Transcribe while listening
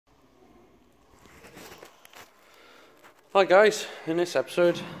Hi guys, in this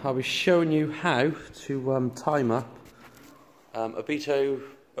episode I'll be showing you how to time up a b204,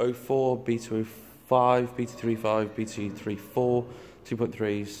 b205, b235, b234,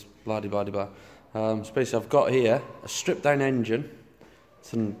 2.3s, blah de blah de blah. So basically I've got here a stripped down engine.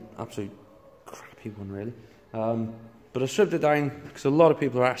 It's an absolute crappy one really, but I stripped it down because a lot of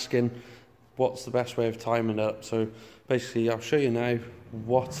people are asking what's the best way of timing it up. So basically I'll show you now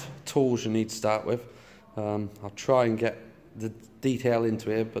what tools you need to start with. I'll try and get the detail into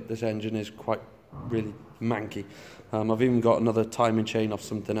here, but this engine is quite really manky. I've even got another timing chain off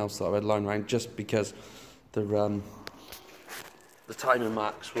something else that I had lying around just because the timing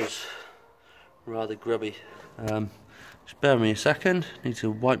marks was rather grubby. Just bear with me a second, need to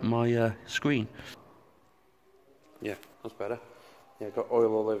wipe my screen. Yeah, that's better. Yeah, got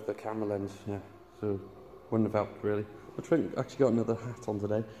oil all over the camera lens, yeah, so wouldn't have helped really. I think I actually got another hat on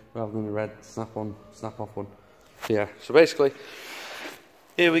today rather than a red snap-on, snap-off one. So yeah, so basically,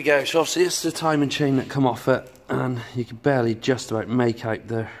 here we go. So obviously it's the timing chain that come off it, and you can barely just about make out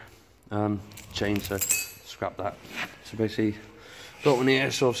the chain, so scrap that. So basically, got one here,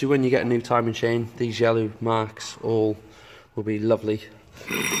 so obviously when you get a new timing chain, these yellow marks all will be lovely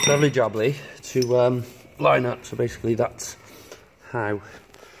jubbly to line up. So basically that's how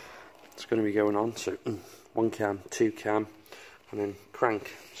it's going to be going on. So 1 cam, 2 cam, and then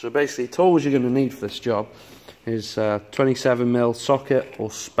crank. So basically, tools you're going to need for this job is 27mm socket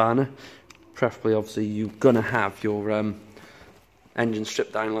or spanner. Preferably, obviously, you're going to have your engine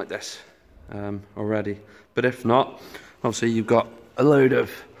stripped down like this already. But if not, obviously you've got a load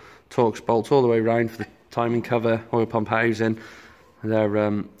of Torx bolts all the way around for the timing cover, oil pump housing. They're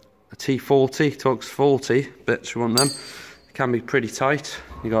a T40, Torx 40 bits, you want them. It can be pretty tight.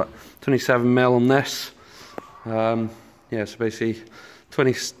 You got 27mm on this. Yeah, so basically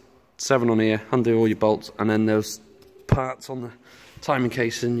 27 on here, undo all your bolts, and then those parts on the timing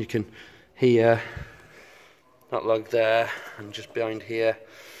casing you can hear, that lug there, and just behind here,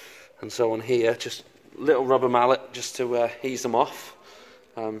 and so on here, just little rubber mallet just to ease them off.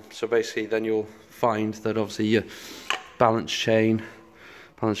 So basically then you'll find that obviously your balance chain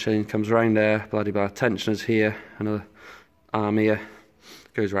comes around there, blah blah, tensioners here, another arm here,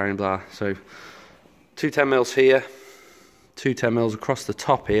 goes around, blah. So 2 10mm here, 2 10mm across the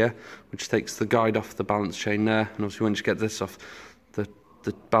top here, which takes the guide off the balance chain there, and obviously once you get this off, the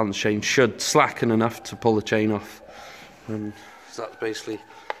balance chain should slacken enough to pull the chain off. And so that's basically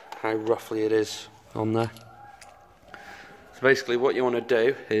how roughly it is on there. So basically what you want to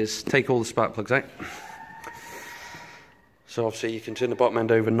do is take all the spark plugs out. So obviously you can turn the bottom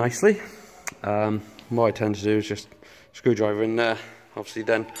end over nicely. What I tend to do is just screwdriver in there. Obviously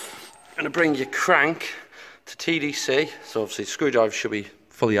then I'm going to bring your crank to TDC, so obviously screwdriver should be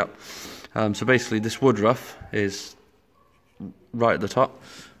fully up. So basically this wood rough is right at the top,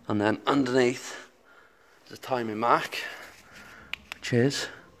 and then underneath the timing mark, which is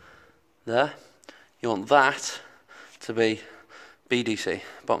there. You want that to be BDC,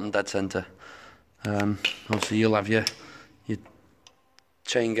 bottom dead centre. Obviously you'll have your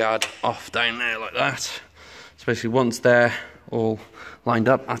chain guard off down there like that. So basically once they're all lined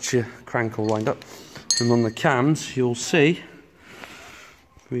up, that's your crank all lined up. And on the cams, you'll see,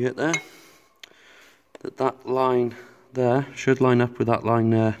 if we get there, that line there should line up with that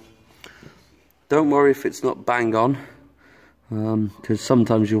line there. Don't worry if it's not bang on, because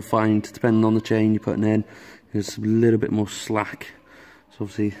sometimes you'll find, depending on the chain you're putting in, there's a little bit more slack. So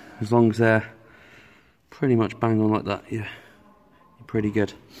obviously, as long as they're pretty much bang on like that, you're pretty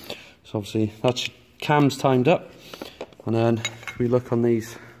good. So obviously, that's your cams timed up. And then, if we look on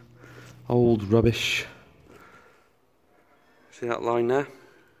these old rubbish, see that line there?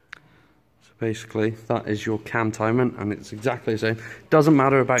 So basically that is your cam timing, and it's exactly the same. Doesn't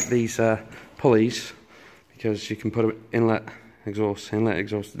matter about these pulleys, because you can put an inlet exhaust,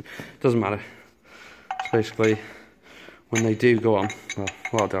 doesn't matter. So basically when they do go on,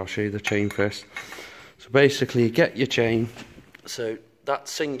 well I'll show you the chain first. So basically you get your chain, so that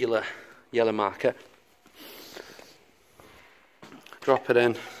singular yellow marker, drop it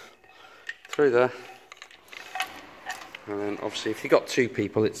in through there, and then obviously if you've got 2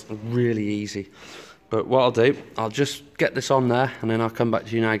 people it's really easy, but what I'll do, I'll just get this on there and then I'll come back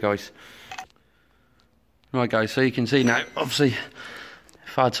to you now guys. Right guys, so you can see now, obviously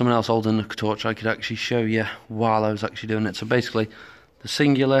if I had someone else holding the torch I could actually show you while I was actually doing it. So basically the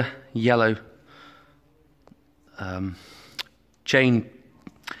singular yellow chain,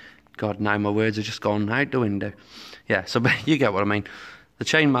 God now my words are just gone out the window. Yeah, so you get what I mean. The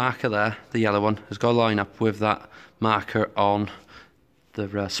chain marker there, the yellow one, has got to line up with that marker on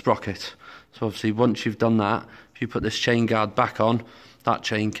the sprocket. So obviously once you've done that, if you put this chain guard back on, that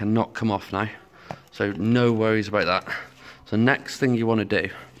chain cannot come off now. So no worries about that. So next thing you want to do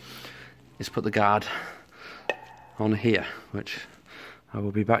is put the guard on here, which I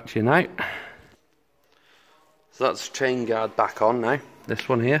will be back to you now. So that's chain guard back on now, this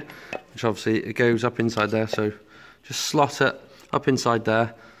one here, which obviously it goes up inside there, so just slot it up inside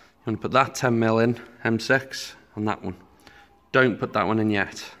there. You want to put that 10mm in, M6, and that one. Don't put that one in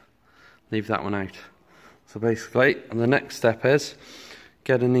yet, leave that one out. So basically, and the next step is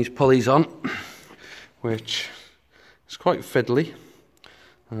getting these pulleys on, which is quite fiddly.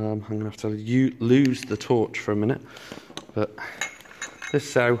 I'm going to have to lose the torch for a minute, but this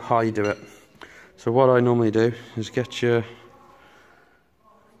is how I do it. So what I normally do is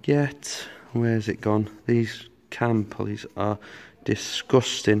where's it gone? These cam pulleys are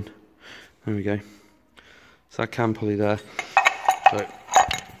disgusting. There we go. So that cam pulley there. So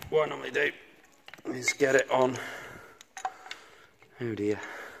what I normally do is get it on. Oh dear.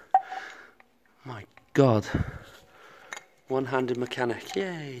 My God. One-handed mechanic,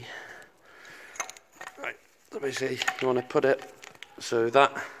 yay. Right, so basically you want to put it so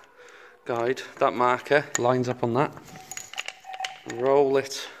that guide, that marker lines up on that. Roll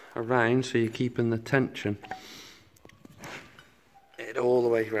it around so you're keeping the tension it all the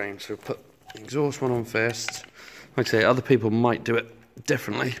way around. So put the exhaust one on first. Like I say, other people might do it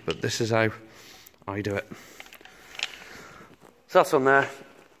differently, but this is how I do it. So that's on there,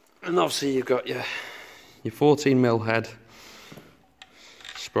 and obviously you've got your 14mm head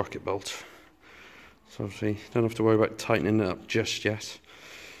sprocket bolt. So obviously you don't have to worry about tightening it up just yet.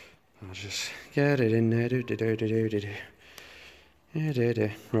 I'll just get it in there.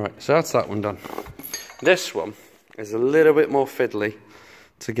 Right, so that's that one done. This one is a little bit more fiddly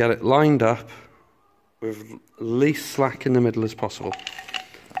to get it lined up with least slack in the middle as possible.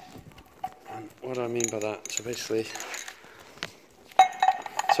 And what do I mean by that? So basically,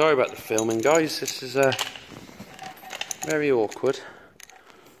 sorry about the filming, guys. This is very awkward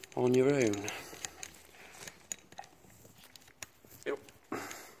on your own.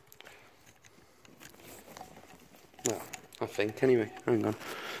 Well, I think anyway. Hang on.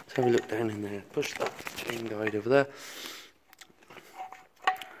 Let's have a look down in there. Push that chain guide over there.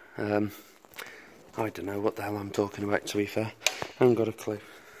 I don't know what the hell I'm talking about, to be fair. I haven't got a clue.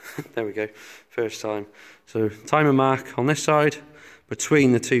 There we go. First time. So timer mark on this side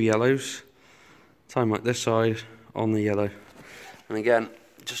between the two yellows. Time mark this side on the yellow. And again,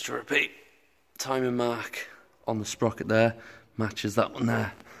 just to repeat, timer mark on the sprocket there matches that one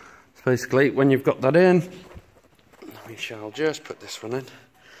there. So basically, when you've got that in, we shall just put this one in.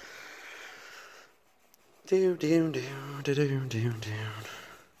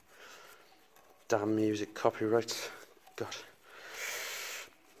 Damn music copyright. God.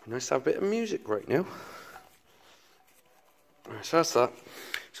 Nice to have a bit of music right now. Right, so that's that.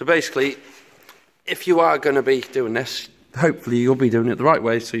 So basically, if you are going to be doing this, hopefully you'll be doing it the right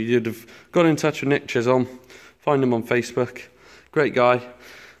way. So you'd have got in touch with Nick Chisholm, find him on Facebook. Great guy.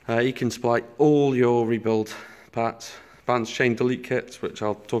 He can supply all your rebuild parts, advanced chain delete kits, which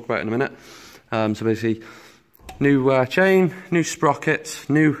I'll talk about in a minute. So basically, new chain, new sprockets,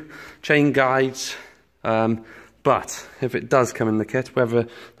 new chain guides. But if it does come in the kit, whether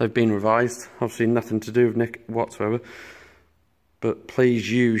they've been revised, obviously nothing to do with Nick whatsoever, but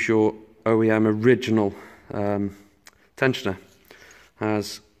please use your OEM original tensioner,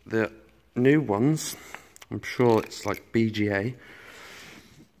 as the new ones, I'm sure it's like BGA,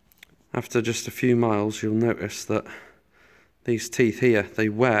 after just a few miles you'll notice that these teeth here, they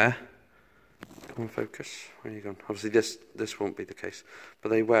wear, come on focus, where are you going? Obviously this won't be the case, but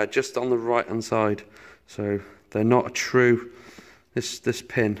they wear just on the right hand side, so they're not a true, this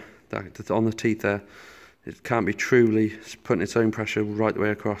pin that's on the teeth there, it can't be truly putting its own pressure right the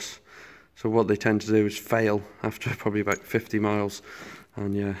way across. So what they tend to do is fail after probably about 50 miles,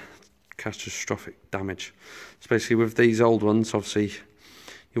 and yeah, catastrophic damage. So basically with these old ones, obviously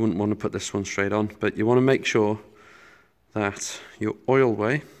you wouldn't want to put this one straight on, but you want to make sure that your oil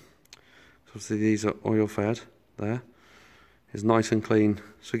way, obviously these are oil fed there, is nice and clean.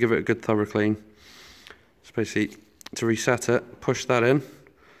 So give it a good thorough clean. So basically to reset it, push that in,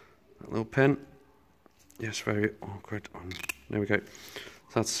 that little pin. Yes, very awkward. There we go.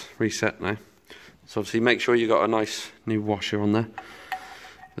 So that's reset now. So obviously make sure you got a nice new washer on there.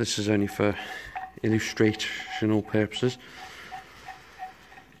 This is only for illustrational purposes.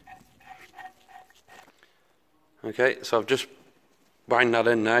 Okay, so I've just wound that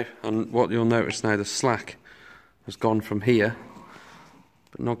in now, and what you'll notice now, the slack has gone from here,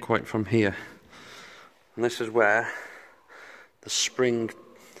 but not quite from here. And this is where the spring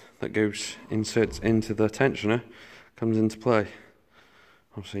that inserts into the tensioner comes into play.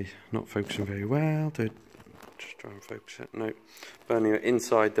 Obviously not focusing very well, just try and focus it, no. But anyway,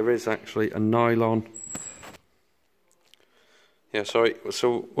 inside there is actually a nylon, so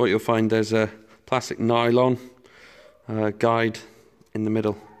what you'll find, there's a plastic nylon guide in the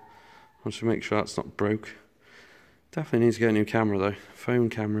middle. I want to make sure that's not broke. Definitely needs to get a new camera though. Phone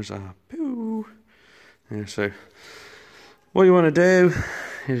cameras are poo. Yeah, so what you want to do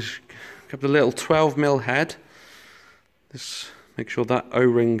is grab the little 12mm head. This, make sure that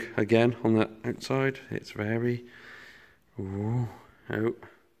O-ring again on the outside. It's very. Ooh, oh,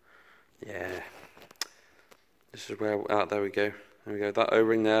 yeah. This is where. There we go. There we go. That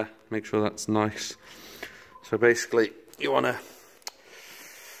O-ring there. Make sure that's nice. So basically, you want to.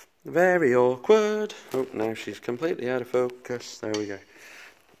 Very awkward. Oh, now she's completely out of focus. There we go.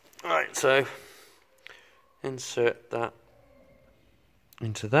 Right, so insert that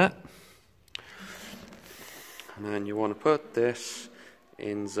into that. And then you want to put this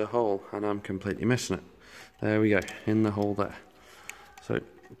in the hole. And I'm completely missing it. There we go, in the hole there. So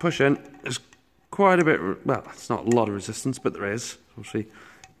push in. There's quite a bit, well, it's not a lot of resistance, but there is. Obviously,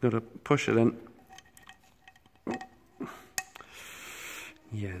 you've got to push it in.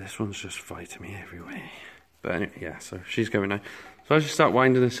 Yeah, this one's just fighting me every way. But anyway, yeah, so she's going now. So as you start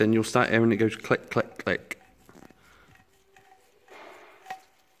winding this in, you'll start hearing it goes click, click, click.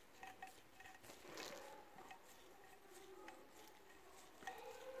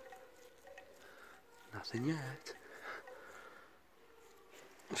 Nothing yet.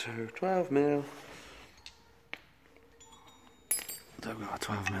 So 12mm. So we've got a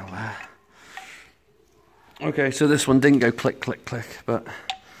 12mm there. Okay, so this one didn't go click, click, click, but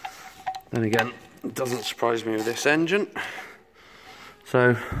then again, it doesn't surprise me with this engine.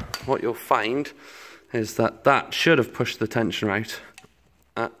 So what you'll find is that that should have pushed the tension out.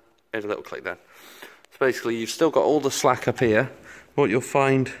 There's a little click there. So basically, you've still got all the slack up here. What you'll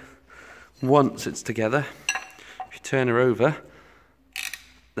find once it's together, if you turn her over,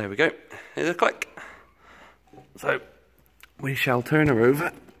 there we go, here's a click. So we shall turn her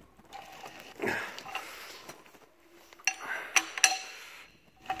over.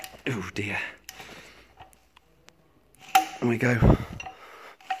 Oh dear. And we go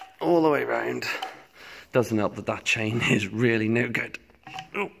all the way round. Doesn't help that that chain is really no good.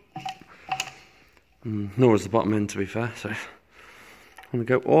 Oh. Nor is the bottom end, to be fair. So I'm going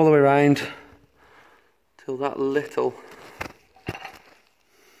to go all the way around till that little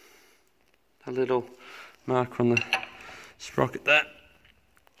mark on the sprocket there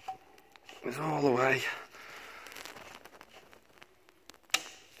is all the way.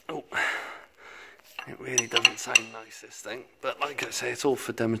 Oh, it really doesn't sound nice, this thing, but like I say, it's all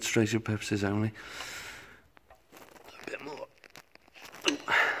for demonstration purposes only. A bit more. Oh.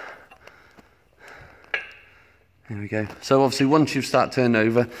 There we go. So obviously once you start turning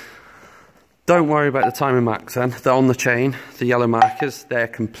over, don't worry about the timing marks then. They're on the chain, the yellow markers, they're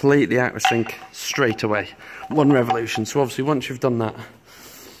completely out of sync straight away. 1 revolution. So obviously once you've done that,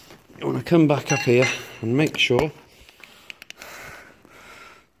 you want to come back up here and make sure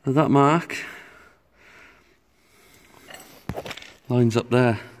that mark lines up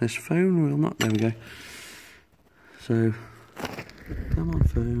there. This phone will not. There we go. So, come on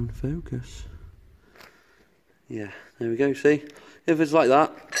phone, focus. Yeah, there we go, see? If it's like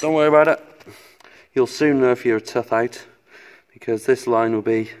that, don't worry about it. You'll soon know if you're a tough out, because this line will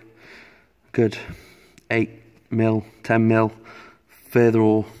be good 8mm, 10mm further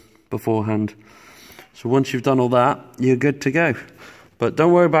or beforehand. So once you've done all that, you're good to go. But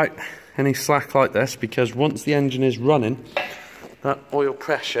don't worry about any slack like this, because once the engine is running, that oil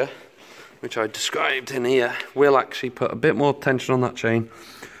pressure, which I described in here, will actually put a bit more tension on that chain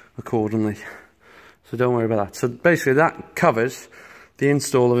accordingly. So don't worry about that. So basically that covers the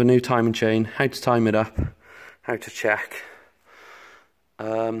install of a new timing chain, how to time it up, how to check. What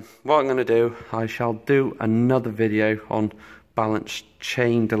I'm going to do, I shall do another video on balanced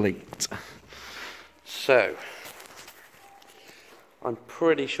chain delete. So I'm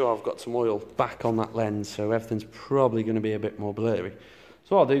pretty sure I've got some oil back on that lens, so everything's probably going to be a bit more blurry.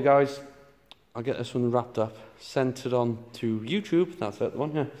 So what I'll do, guys, I'll get this one wrapped up, sent it on to YouTube, that's it, the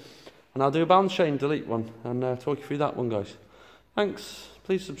one, yeah. And I'll do a balance chain delete one, and talk you through that one, guys. Thanks,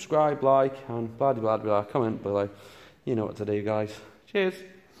 please subscribe, like, and blah blah blah, comment below. You know what to do, guys. Cheers.